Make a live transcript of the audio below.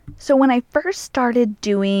So when I first started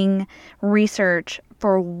doing research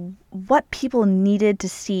for what people needed to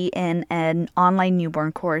see in an online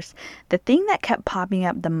newborn course, the thing that kept popping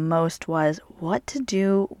up the most was what to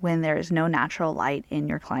do when there is no natural light in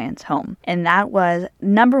your client's home. And that was,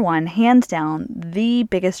 number one, hands down, the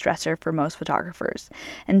biggest stressor for most photographers.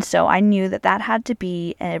 And so I knew that that had to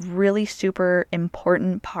be a really super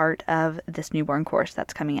important part of this newborn course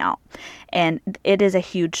that's coming out. And it is a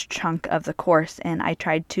huge chunk of the course, and I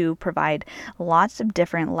tried to provide lots of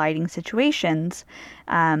different lighting situations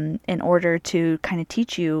in order to kind of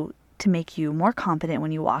teach you to make you more confident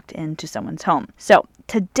when you walked into someone's home. So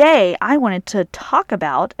today I wanted to talk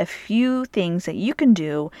about a few things that you can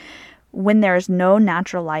do when there is no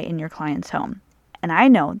natural light in your client's home. And I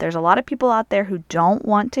know there's a lot of people out there who don't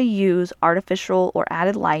want to use artificial or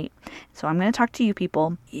added light. So I'm going to talk to you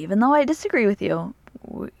people, even though I disagree with you.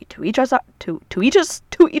 To each us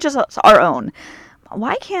our own.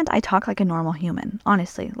 Why can't I talk like a normal human?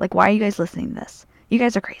 Honestly, like, why are you guys listening to this? You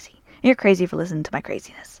guys are crazy. You're crazy for listening to my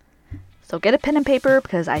craziness. So get a pen and paper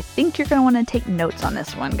because I think you're going to want to take notes on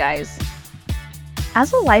this one, guys.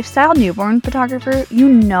 As a lifestyle newborn photographer, you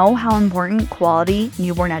know how important quality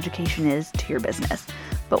newborn education is to your business.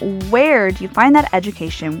 But where do you find that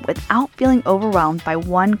education without feeling overwhelmed by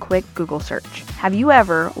one quick Google search? Have you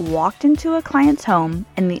ever walked into a client's home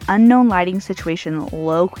and the unknown lighting situation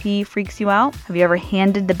low-key freaks you out? Have you ever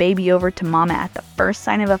handed the baby over to mama at the first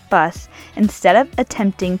sign of a fuss instead of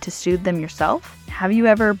attempting to soothe them yourself? Have you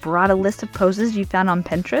ever brought a list of poses you found on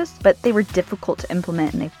Pinterest, but they were difficult to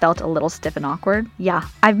implement and they felt a little stiff and awkward? Yeah,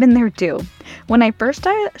 I've been there too. When I first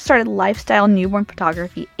started lifestyle newborn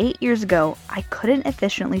photography 8 years ago, I couldn't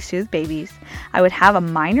efficiently soothe babies. I would have a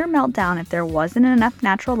minor meltdown if there wasn't enough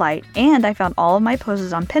natural light, and I found all of my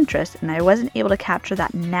poses on Pinterest and I wasn't able to capture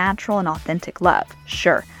that natural and authentic love.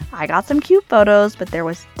 Sure, I got some cute photos, but there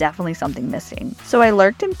was definitely something missing. So I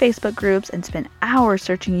lurked in Facebook groups and spent hours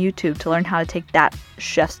searching YouTube to learn how to take that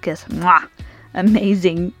chef's kiss,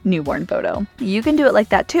 amazing newborn photo. You can do it like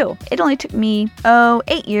that too. It only took me,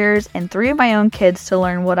 8 years and 3 of my own kids to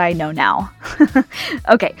learn what I know now.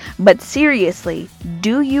 Okay, but seriously,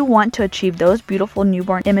 do you want to achieve those beautiful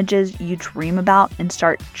newborn images you dream about and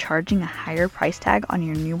start charging a higher price tag on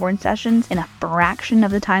your newborn sessions in a fraction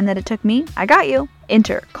of the time that it took me? I got you.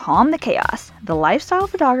 Enter Calm the Chaos, the Lifestyle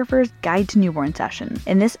Photographer's Guide to Newborn Session.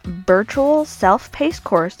 In this virtual self-paced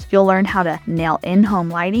course, you'll learn how to nail in-home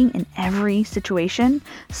lighting in every situation,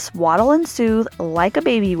 swaddle and soothe like a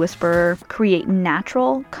baby whisperer, create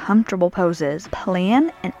natural, comfortable poses,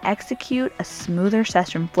 plan and execute a smoother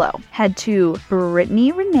session flow. Head to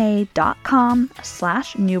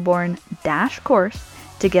BrittanyRenee.com/newborn-course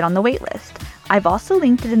to get on the waitlist. I've also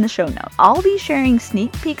linked it in the show notes. I'll be sharing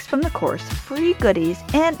sneak peeks from the course, free goodies,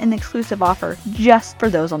 and an exclusive offer just for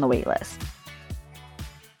those on the waitlist.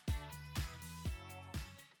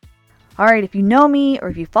 Alright, if you know me or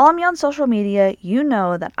if you follow me on social media, you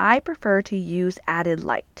know that I prefer to use added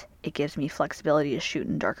light. It gives me flexibility to shoot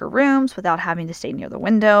in darker rooms without having to stay near the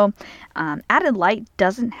window. Added light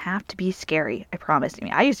doesn't have to be scary, I promise. I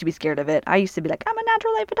mean, I used to be scared of it. I used to be like, I'm a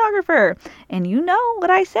natural light photographer. And you know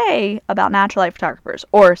what I say about natural light photographers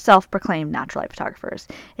or self-proclaimed natural light photographers.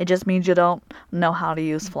 It just means you don't know how to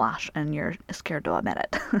use flash and you're scared to admit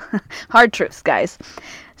it. Hard truths, guys.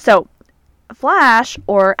 So, flash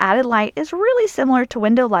or added light is really similar to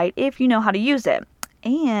window light if you know how to use it.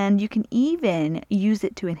 And you can even use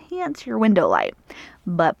it to enhance your window light.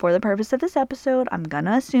 But for the purpose of this episode, I'm going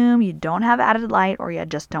to assume you don't have added light or you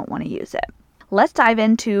just don't want to use it. Let's dive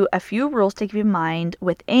into a few rules to keep in mind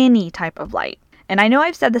with any type of light. And I know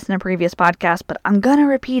I've said this in a previous podcast, but I'm going to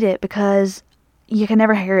repeat it because you can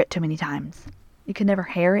never hear it too many times. You can never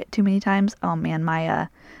hear it too many times. Oh man, my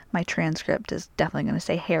transcript is definitely going to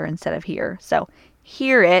say hair instead of here. So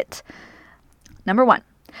hear it. Number 1.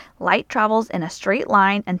 Light travels in a straight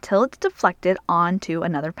line until it's deflected onto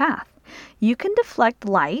another path. You can deflect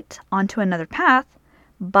light onto another path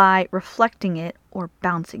by reflecting it or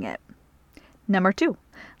bouncing it. Number 2,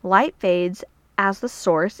 light fades as the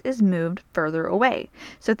source is moved further away.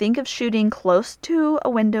 So think of shooting close to a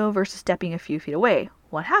window versus stepping a few feet away.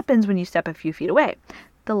 What happens when you step a few feet away?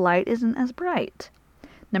 The light isn't as bright.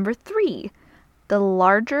 Number 3, the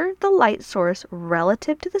larger the light source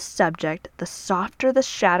relative to the subject, the softer the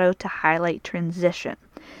shadow to highlight transition.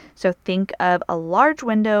 So think of a large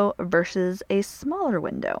window versus a smaller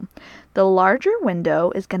window. The larger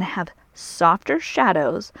window is going to have softer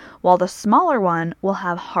shadows, while the smaller one will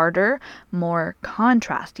have harder, more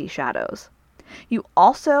contrasty shadows. You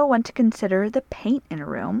also want to consider the paint in a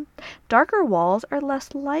room. Darker walls are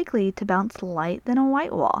less likely to bounce light than a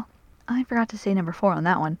white wall. I forgot to say number 4 on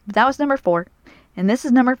that one. But that was number 4. And this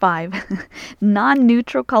is number 5.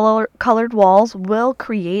 Non-neutral colored walls will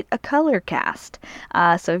create a color cast.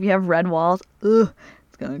 So if you have red walls, it's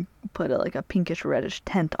going to put a pinkish reddish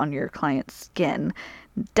tint on your client's skin.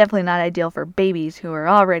 Definitely not ideal for babies who are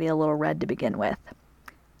already a little red to begin with.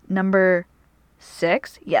 Number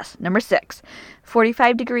 6. Yes, number 6.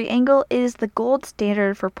 45-degree angle is the gold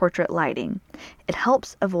standard for portrait lighting. It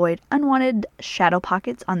helps avoid unwanted shadow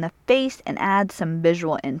pockets on the face and adds some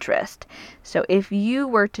visual interest. So if you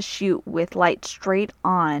were to shoot with light straight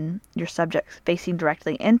on your subject facing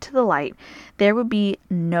directly into the light, there would be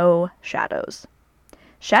no shadows.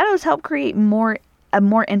 Shadows help create a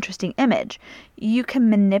more interesting image. You can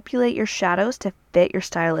manipulate your shadows to fit your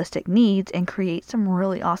stylistic needs and create some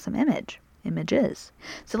really awesome images.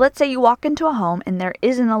 So let's say you walk into a home and there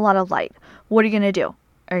isn't a lot of light. What are you going to do?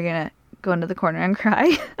 Are you going to go into the corner and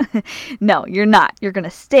cry? No, you're not. You're going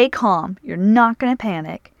to stay calm. You're not going to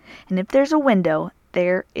panic. And if there's a window,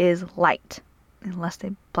 there is light. Unless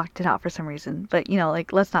they blacked it out for some reason. But,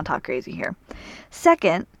 let's not talk crazy here.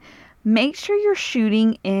 Second, make sure you're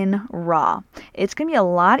shooting in RAW. It's going to be a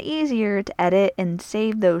lot easier to edit and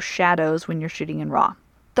save those shadows when you're shooting in RAW.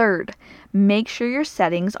 Third, make sure your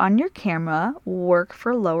settings on your camera work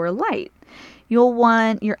for lower light. You'll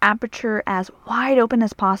want your aperture as wide open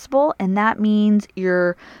as possible, and that means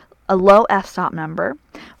a low f-stop number.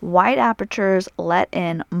 Wide apertures let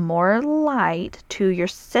in more light to your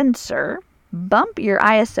sensor. Bump your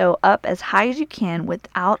ISO up as high as you can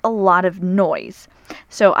without a lot of noise.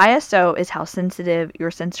 So ISO is how sensitive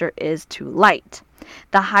your sensor is to light.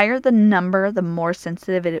 The higher the number, the more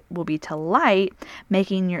sensitive it will be to light,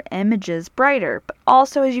 making your images brighter. But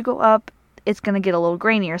also as you go up, it's going to get a little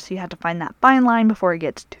grainier, so you have to find that fine line before it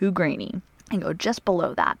gets too grainy and go just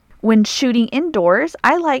below that. When shooting indoors,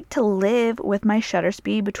 I like to live with my shutter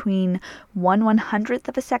speed between 1/100th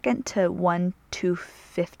of a second to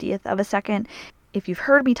 1/250th of a second. If you've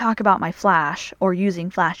heard me talk about my flash or using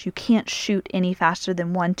flash, you can't shoot any faster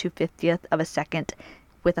than 1/250th of a second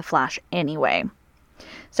with a flash anyway.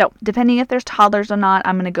 So depending if there's toddlers or not,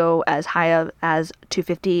 I'm going to go as high as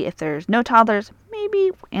 250. If there's no toddlers, maybe,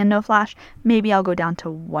 and no flash, maybe I'll go down to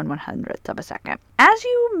 1/100th of a second. As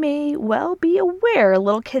you may well be aware,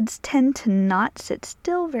 little kids tend to not sit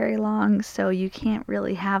still very long, so you can't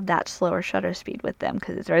really have that slower shutter speed with them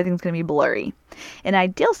because everything's going to be blurry. In an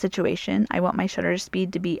ideal situation, I want my shutter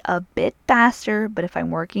speed to be a bit faster, but if I'm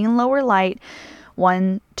working in lower light,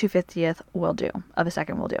 1/250th will do, of a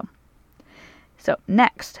second will do. So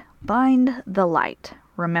next, find the light.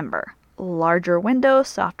 Remember, larger window,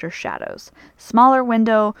 softer shadows. Smaller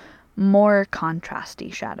window, more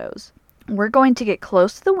contrasty shadows. We're going to get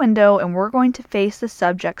close to the window and we're going to face the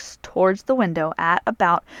subjects towards the window at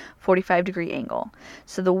about 45-degree angle.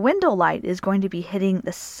 So the window light is going to be hitting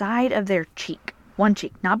the side of their cheek. One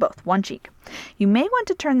cheek, not both, one cheek. You may want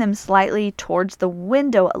to turn them slightly towards the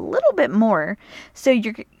window a little bit more so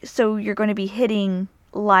you're going to be hitting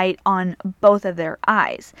light on both of their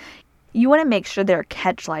eyes. You want to make sure there are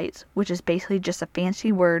catch lights, which is basically just a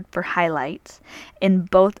fancy word for highlights, in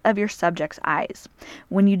both of your subject's eyes.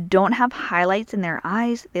 When you don't have highlights in their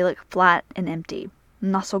eyes, they look flat and empty.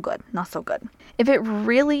 Not so good, not so good. If it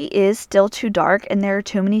really is still too dark and there are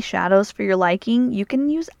too many shadows for your liking, you can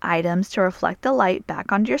use items to reflect the light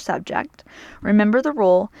back onto your subject. Remember the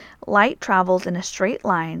rule, light travels in a straight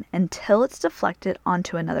line until it's deflected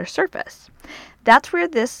onto another surface. That's where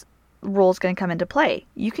this rule is going to come into play.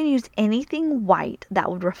 You can use anything white that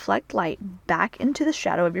would reflect light back into the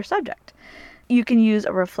shadow of your subject. You can use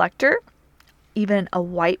a reflector, even a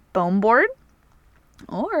white foam board,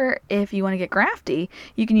 or if you want to get crafty,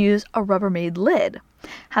 you can use a Rubbermaid lid.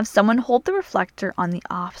 Have someone hold the reflector on the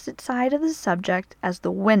opposite side of the subject as the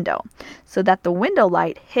window, so that the window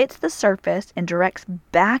light hits the surface and directs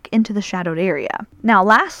back into the shadowed area. Now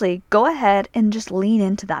lastly, go ahead and just lean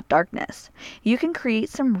into that darkness. You can create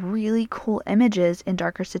some really cool images in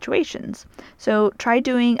darker situations. So try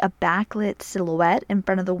doing a backlit silhouette in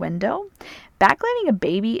front of the window. Backlighting a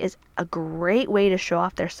baby is a great way to show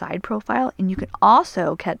off their side profile, and you can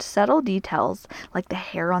also catch subtle details like the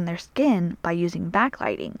hair on their skin by using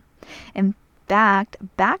backlighting. In fact,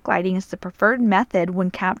 backlighting is the preferred method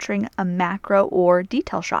when capturing a macro or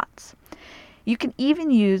detail shots. You can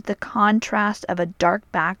even use the contrast of a dark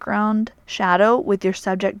background shadow with your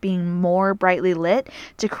subject being more brightly lit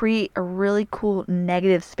to create a really cool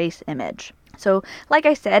negative space image. So, like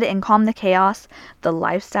I said, in Calm the Chaos, the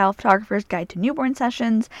Lifestyle Photographer's Guide to Newborn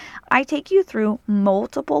Sessions, I take you through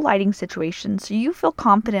multiple lighting situations so you feel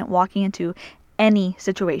confident walking into any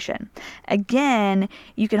situation. Again,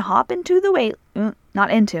 you can hop into the I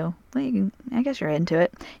guess you're into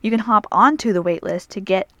it. You can hop onto the waitlist to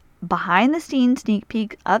get behind the scenes sneak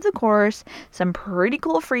peek of the course, some pretty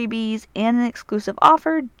cool freebies, and an exclusive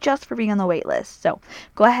offer just for being on the waitlist. So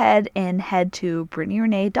go ahead and head to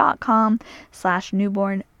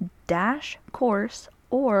BrittanyRenee.com/newborn-course,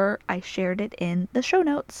 or I shared it in the show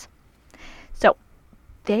notes. So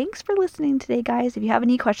thanks for listening today, guys. If you have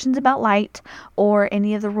any questions about light or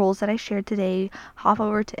any of the rules that I shared today, hop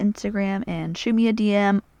over to Instagram and shoot me a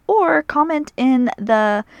DM or comment in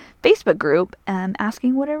the Facebook group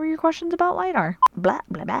asking whatever your questions about light are. Blah,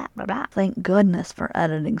 blah, blah, blah, blah. Thank goodness for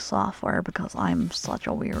editing software because I'm such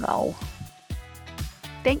a weirdo.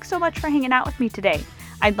 Thanks so much for hanging out with me today.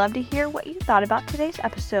 I'd love to hear what you thought about today's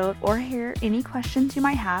episode or hear any questions you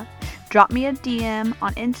might have. Drop me a DM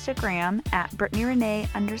on Instagram at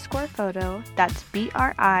BrittanyRenee_photo. That's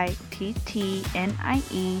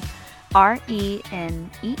BrittanyRenee_PHOTO.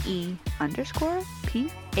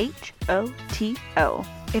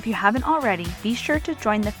 If you haven't already, be sure to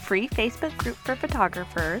join the free Facebook group for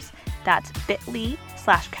photographers. That's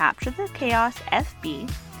bit.ly/CaptureTheChaosFB.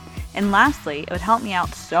 And lastly, it would help me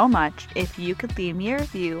out so much if you could leave me a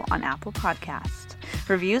review on Apple Podcasts.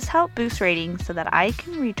 Reviews help boost ratings so that I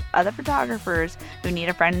can reach other photographers who need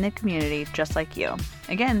a friend in the community just like you.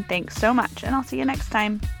 Again, thanks so much, and I'll see you next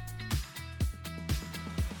time.